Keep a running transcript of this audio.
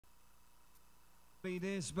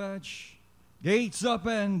Dispatch. Gates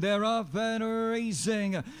open, they're off and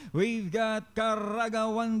racing. We've got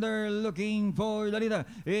CARAGA Wonder looking for the leader.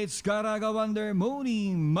 It's CARAGA Wonder,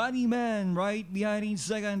 Mooney, Money Man right behind in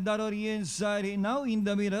second. That on the inside, now in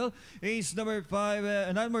the middle is number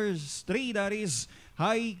 5, number 3, that is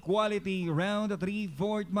High Quality, round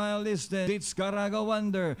 3/4 mile distance. It's CARAGA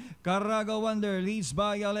Wonder. CARAGA Wonder leads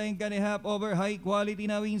by a length and a half over High Quality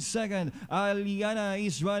now in second. Aliana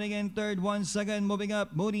is running in third, 1 second moving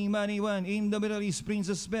up. Mooney Money One in the middle is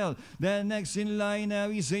Princess Bell. Then next in line now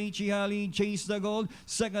is Hali, Chase the Gold.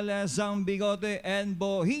 Second last Sam Bigote, and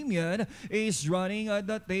Bohemian is running at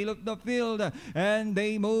the tail of the field. And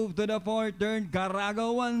they move to the fourth turn.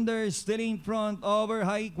 CARAGA Wonder still in front over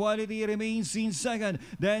High Quality, remains in second.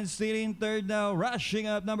 Then still in third now, rushing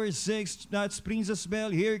up number 6, that's Princess Bell.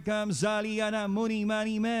 Here comes Aliana, Mooney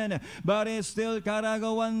Money Man, but it's still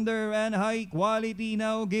CARAGA Wonder and High Quality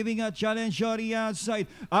now giving a challenge on the outside.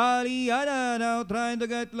 Aliana now trying to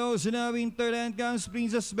get close now in third, and comes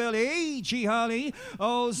Princess Bell. Hali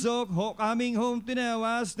also coming home to now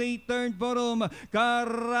as they turn for home.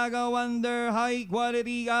 CARAGA Wonder, High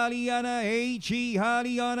Quality, Aliana,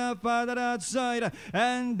 Hali on a farther outside,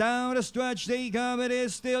 and down the stretch they come. It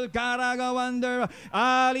is still CARAGA Wonder,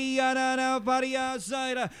 Aliana now for the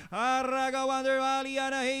outside. CARAGA Wonder,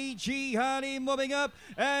 Aliana, Hali moving up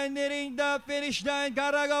and hitting the finish line.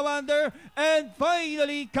 CARAGA Wonder, and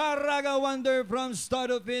finally CARAGA Wonder from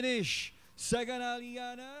start to finish. Second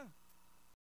Aliana.